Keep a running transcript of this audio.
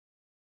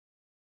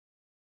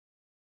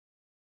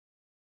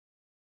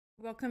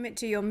Welcome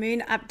to your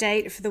moon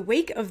update for the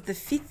week of the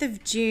 5th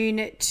of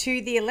June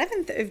to the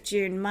 11th of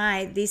June.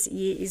 This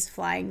year is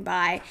flying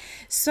by.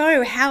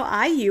 So how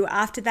are you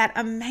after that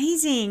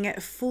amazing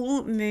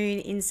full moon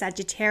in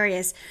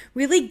Sagittarius,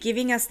 really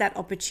giving us that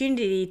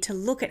opportunity to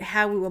look at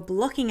how we were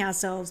blocking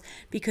ourselves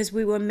because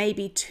we were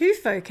maybe too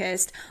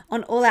focused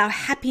on all our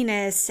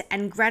happiness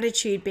and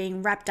gratitude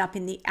being wrapped up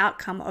in the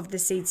outcome of the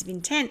seeds of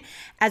intent,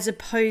 as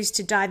opposed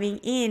to diving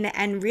in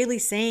and really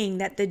seeing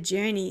that the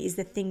journey is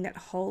the thing that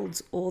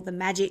holds all the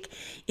magic.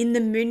 In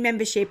the moon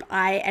membership,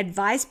 I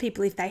advise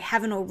people, if they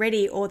haven't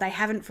already or they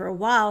haven't for a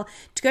while,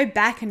 to go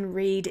back and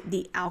read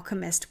The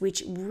Alchemist,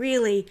 which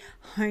really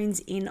hones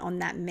in on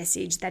that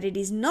message that it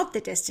is not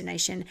the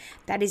destination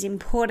that is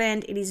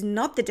important. It is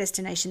not the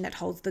destination that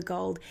holds the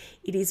gold.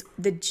 It is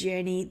the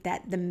journey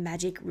that the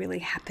magic really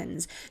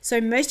happens.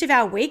 So most of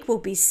our week will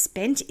be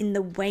spent in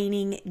the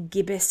waning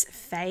gibbous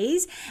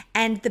phase.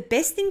 And the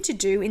best thing to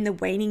do in the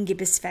waning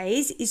gibbous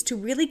phase is to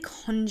really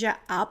conjure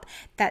up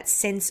that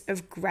sense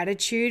of gratitude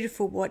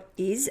for what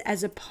is,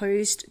 as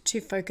opposed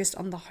to focused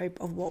on the hope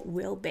of what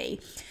will be.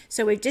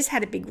 So we've just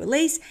had a big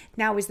release.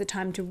 Now is the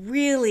time to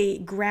really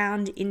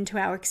ground into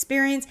our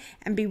experience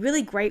and be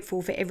really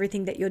grateful for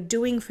everything that you're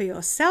doing for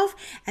yourself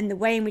and the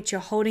way in which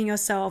you're holding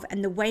yourself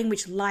and the way in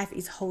which life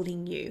is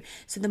holding you.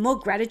 So the more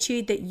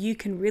gratitude that you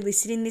can really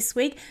sit in this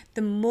week,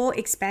 the more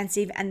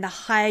expansive and the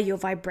higher your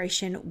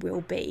vibration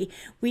will be.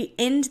 We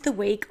end the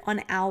week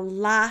on our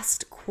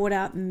last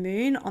quarter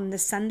moon on the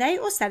Sunday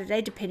or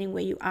Saturday, depending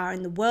where you are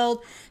in the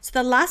world. So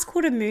the last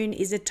quarter moon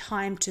is a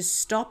time to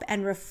stop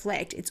and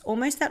reflect. It's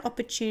almost that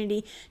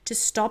opportunity to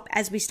stop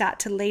as we start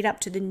to lead up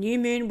to the new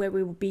moon, where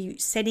we will be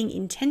setting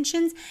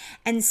intentions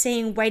and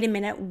seeing, wait a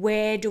minute,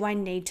 where do I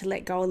need to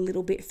let go a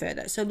little bit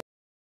further? So